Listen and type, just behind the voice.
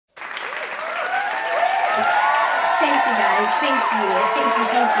Thank you.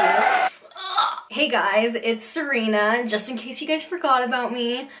 Hey guys, it's Serena. Just in case you guys forgot about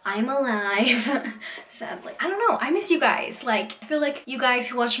me, I'm alive. Sadly. I don't know, I miss you guys. Like, I feel like you guys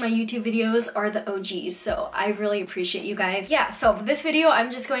who watch my YouTube videos are the OGs, so I really appreciate you guys. Yeah, so for this video, I'm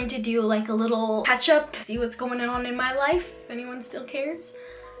just going to do like a little catch up, see what's going on in my life, if anyone still cares.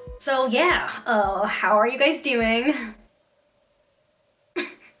 So yeah, how are you guys doing?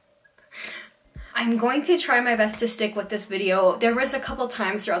 I'm going to try my best to stick with this video. There was a couple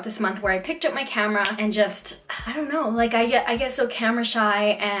times throughout this month where I picked up my camera and just, I don't know, like I get so camera shy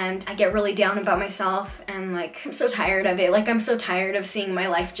and I get really down about myself and like I'm so tired of it. Like I'm so tired of seeing my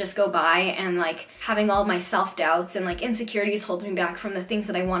life just go by and like having all my self-doubts and like insecurities holding me back from the things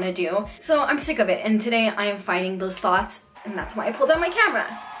that I want to do. So I'm sick of it, and today I am fighting those thoughts, and that's why I pulled out my camera.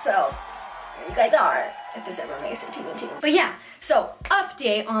 So there you guys are, if this ever makes it to YouTube. But yeah, so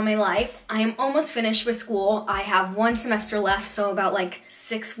update on my life. I am almost finished with school. I have 1 semester left, so about like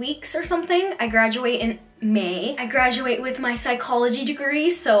 6 weeks or something. I graduate in May. I graduate with my psychology degree,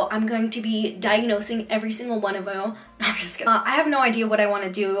 so I'm going to be diagnosing every single one of them. No, I'm just kidding. I have no idea what I want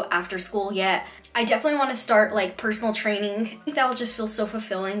to do after school yet. I definitely want to start like personal training. I think that will just feel so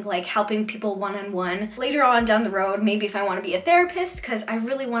fulfilling, like helping people one-on-one. Later on down the road, maybe if I want to be a therapist, because I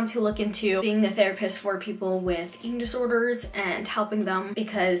really want to look into being a therapist for people with eating disorders and helping them,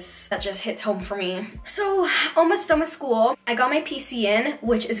 because that just hits home for me. So almost done with school. I got my PC in,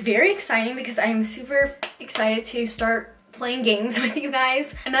 which is very exciting because I'm super excited to start playing games with you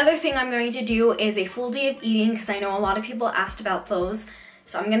guys. Another thing I'm going to do is a full day of eating, because I know a lot of people asked about those.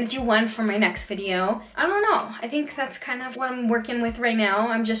 So I'm gonna do one for my next video. I don't know, I think that's kind of what I'm working with right now.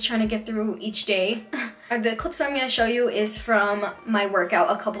 I'm just trying to get through each day. The clips I'm gonna show you is from my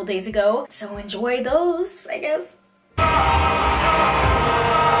workout a couple days ago, so enjoy those, I guess.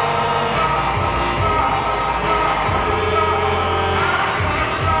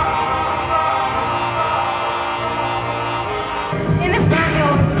 In the front, it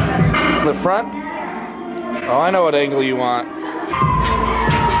always looks better. The front? Oh, I know what angle you want.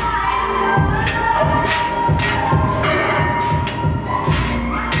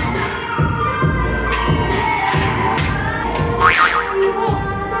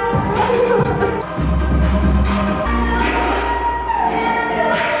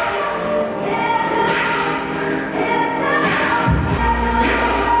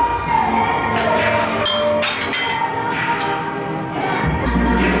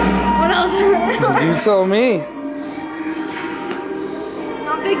 What else? You tell me.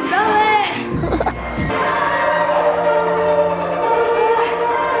 My big belly!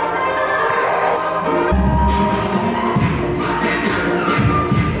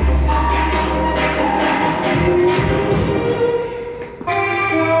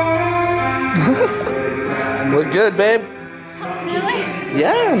 Look good, babe. Really?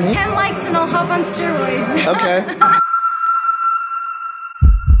 Yeah. 10 likes and I'll hop on steroids. Okay.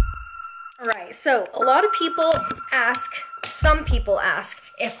 Alright, so a lot of people ask, some people ask,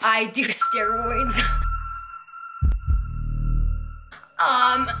 if I do steroids.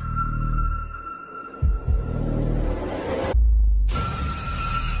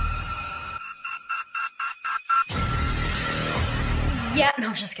 Yeah, no,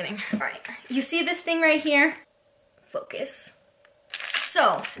 I'm just kidding. Alright, you see this thing right here? Focus.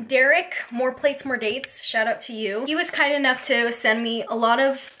 So, Derek, More Plates, More Dates, shout out to you. He was kind enough to send me a lot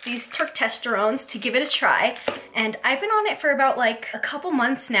of these testosterones to give it a try. And I've been on it for about like a couple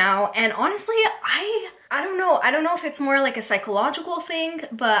months now. And honestly, I don't know. I don't know if it's more like a psychological thing,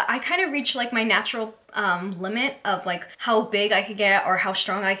 but I kind of reached like my natural limit of like how big I could get or how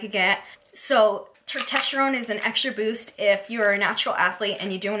strong I could get. So testosterone is an extra boost if you're a natural athlete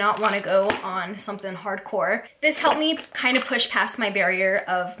and you do not want to go on something hardcore. This helped me kind of push past my barrier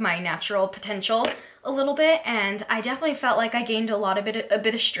of my natural potential a little bit, and I definitely felt like I gained a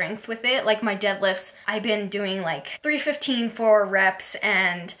bit of strength with it. Like my deadlifts, I've been doing like 315 for reps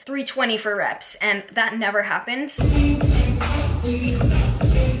and 320 for reps, and that never happened.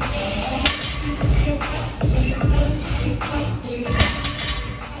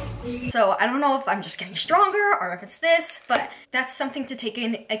 So I don't know if I'm just getting stronger or if it's this, but that's something to take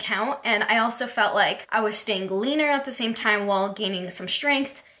into account. And I also felt like I was staying leaner at the same time while gaining some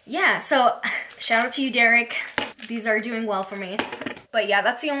strength. Yeah, so shout out to you, Derek. These are doing well for me. But yeah,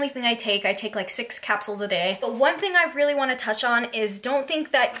 that's the only thing I take. I take like 6 capsules a day. But one thing I really want to touch on is don't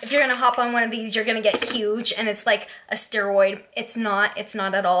think that if you're gonna hop on one of these, you're gonna get huge and it's like a steroid. It's not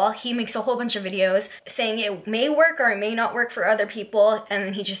at all. He makes a whole bunch of videos saying it may work or it may not work for other people, and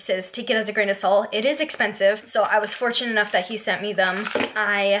then he just says take it as a grain of salt. It is expensive, so I was fortunate enough that he sent me them.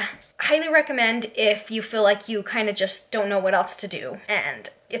 I highly recommend if you feel like you kind of just don't know what else to do, and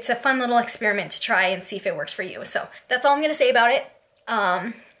it's a fun little experiment to try and see if it works for you. So that's all I'm gonna say about it.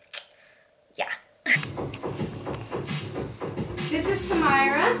 Yeah. This is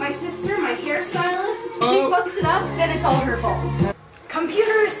Samira, my sister, my hairstylist. If she fucks it up, then it's all her fault.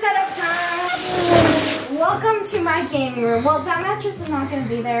 Computer setup time! Welcome to my gaming room. Well, that mattress is not gonna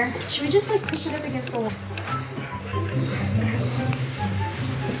be there. Should we just like push it up against the wall?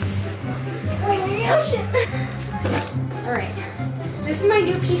 Oh shit! Alright. This is my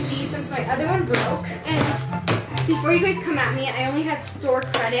new PC since my other one broke. And before you guys come at me, I only had store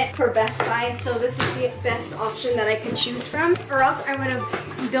credit for Best Buy, so this was the best option that I could choose from. Or else I would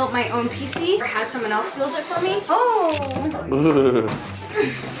have built my own PC or had someone else build it for me. Oh!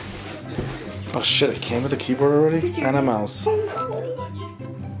 Oh shit, it came with a keyboard already? And a mouse. Oh no.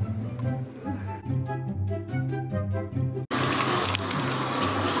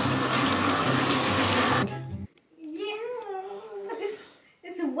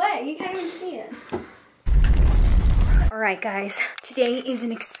 It's wet, you can't even see it. Alright guys, today is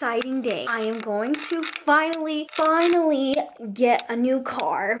an exciting day. I am going to finally get a new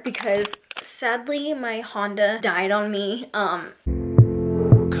car because sadly my Honda died on me.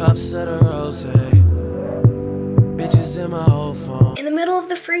 Cups of the rose, bitches in my whole phone. In the middle of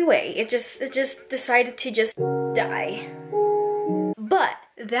the freeway, it just decided to just die. But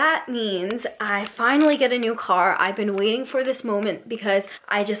that means I finally get a new car. I've been waiting for this moment because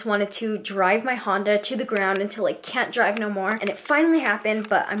I just wanted to drive my Honda to the ground until I can't drive no more. And it finally happened,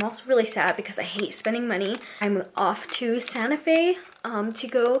 but I'm also really sad because I hate spending money. I'm off to Santa Fe to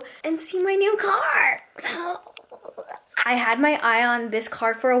go and see my new car. I had my eye on this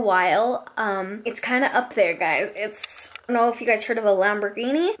car for a while. It's kind of up there, guys. I don't know if you guys heard of a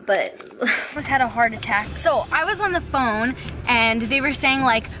Lamborghini, but I almost had a heart attack. So I was on the phone and they were saying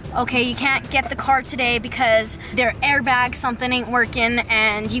like, okay, you can't get the car today because their airbag, something ain't working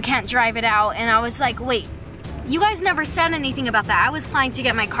and you can't drive it out. And I was like, wait, you guys never said anything about that. I was planning to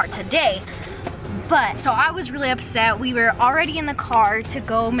get my car today. But, so I was really upset. We were already in the car to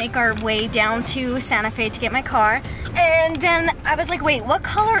go make our way down to Santa Fe to get my car. And then I was like, wait, what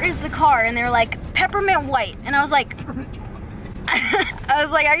color is the car? And they were like, peppermint white. And I was like,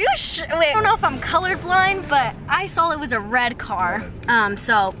 are you sure? Wait, I don't know if I'm colorblind, but I saw it was a red car.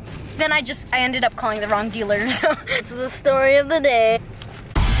 So then I ended up calling the wrong dealer. So it's the story of the day.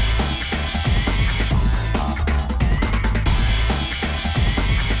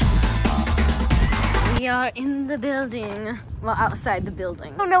 We are in the building. Well, outside the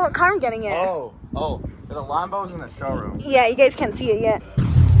building. I don't know what car I'm getting in. Oh, the Lambo's in the showroom. Yeah, you guys can't see it yet.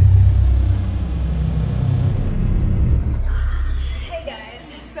 Hey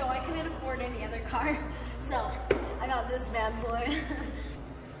guys, so I couldn't afford any other car, so I got this bad boy.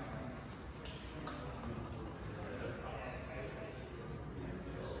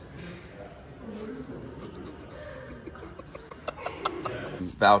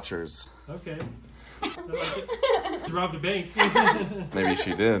 Vouchers. Okay. Robbed a bank. Maybe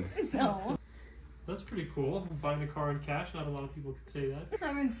she did. No. That's pretty cool. Buying a car in cash. Not a lot of people could say that.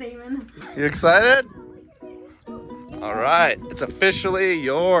 I'm insane. You excited? All right, it's officially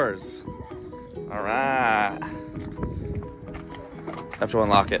yours. All right. Have to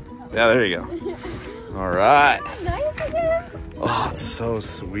unlock it. Yeah, there you go. All right. Nice again. Oh, it's so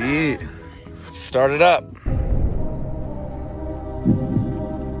sweet. Start it up.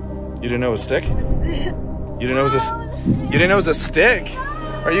 You didn't know it was a stick? You didn't know it was a stick?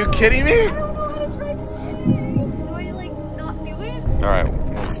 Are you kidding me? Do I like not do it? All right,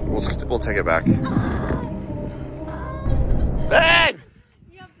 we'll take it back. Hey!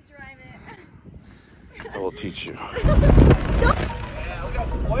 You have to drive it. I will teach you. Yeah, we got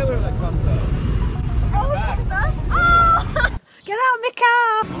a spoiler that comes up. Oh, it comes up? Oh! Get out, Mika!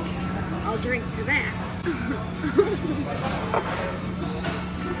 I'll drink to that.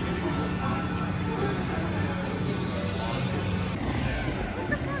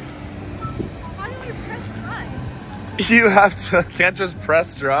 You can't just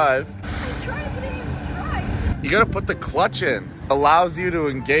press drive. I tried, but I didn't drive. You gotta put the clutch in. Allows you to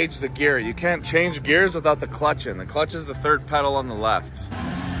engage the gear. You can't change gears without the clutch in. The clutch is the third pedal on the left.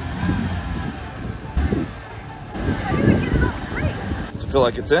 How do I get it off the brake? Does it feel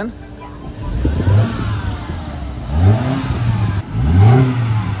like it's in? Yeah.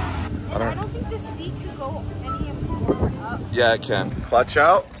 I don't think the seat could go any more up. Yeah, it can. Clutch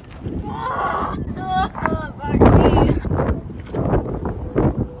out. I'm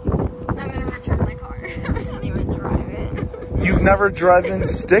gonna return my car. I can't even drive it. You've never driven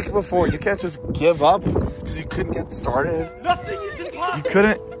stick before. You can't just give up because you couldn't get started. Nothing is impossible. You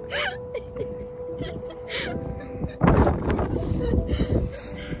couldn't.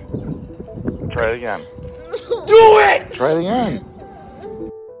 Try it again. Do it! Try it again.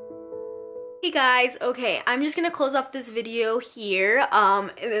 Hey guys, okay, I'm just gonna close off this video here. It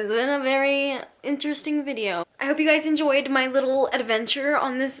has been a very interesting video. I hope you guys enjoyed my little adventure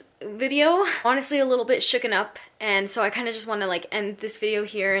on this video. Honestly, a little bit shooken up, and so I kind of just want to like end this video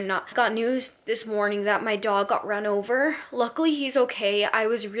here and not. Got news this morning that my dog got run over. Luckily, he's okay. I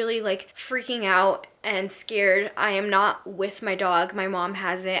was really like freaking out and scared. I am not with my dog. My mom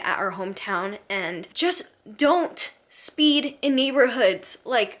has it at our hometown, and just don't speed in neighborhoods.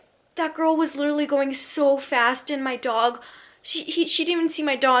 Like, that girl was literally going so fast, and my dog, she didn't even see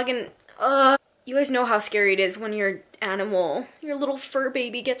my dog, and you guys know how scary it is when your animal, your little fur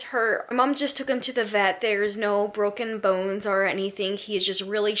baby gets hurt. My mom just took him to the vet. There's no broken bones or anything. He's just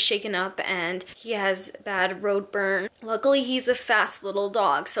really shaken up and he has bad road burn. Luckily, he's a fast little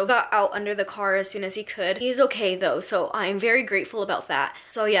dog, so got out under the car as soon as he could. He's okay though, so I'm very grateful about that.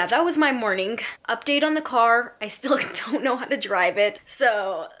 So yeah, that was my morning. Update on the car. I still don't know how to drive it,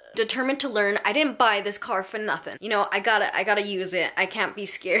 so determined to learn. I didn't buy this car for nothing. You know, I gotta use it. I can't be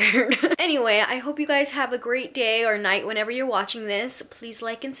scared. Anyway, I hope you guys have a great day or night whenever you're watching this. Please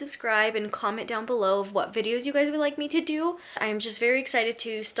like and subscribe and comment down below of what videos you guys would like me to do. I'm just very excited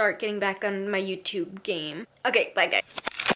to start getting back on my YouTube game. Okay, bye guys.